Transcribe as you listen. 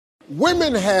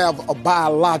Women have a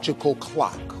biological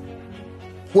clock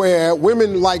where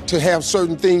women like to have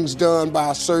certain things done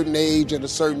by a certain age at a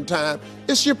certain time.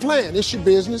 It's your plan. It's your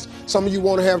business. Some of you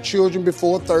want to have children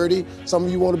before 30. Some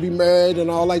of you want to be married and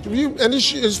all that. And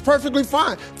it's perfectly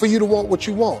fine for you to want what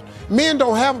you want. Men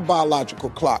don't have a biological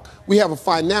clock. We have a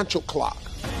financial clock.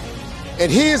 And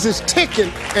his is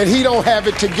ticking, and he don't have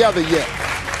it together yet.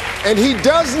 And he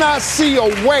does not see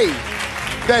a way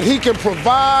that he can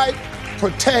provide,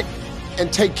 protect,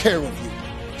 and take care of you.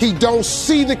 He don't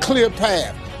see the clear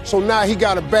path. So now he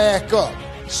got to back up.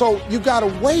 So you got to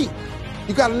wait.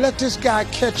 You got to let this guy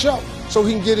catch up so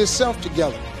he can get himself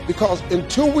together. Because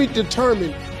until we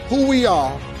determine who we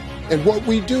are and what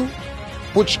we do,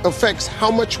 which affects how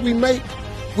much we make,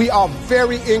 we are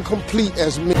very incomplete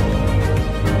as men.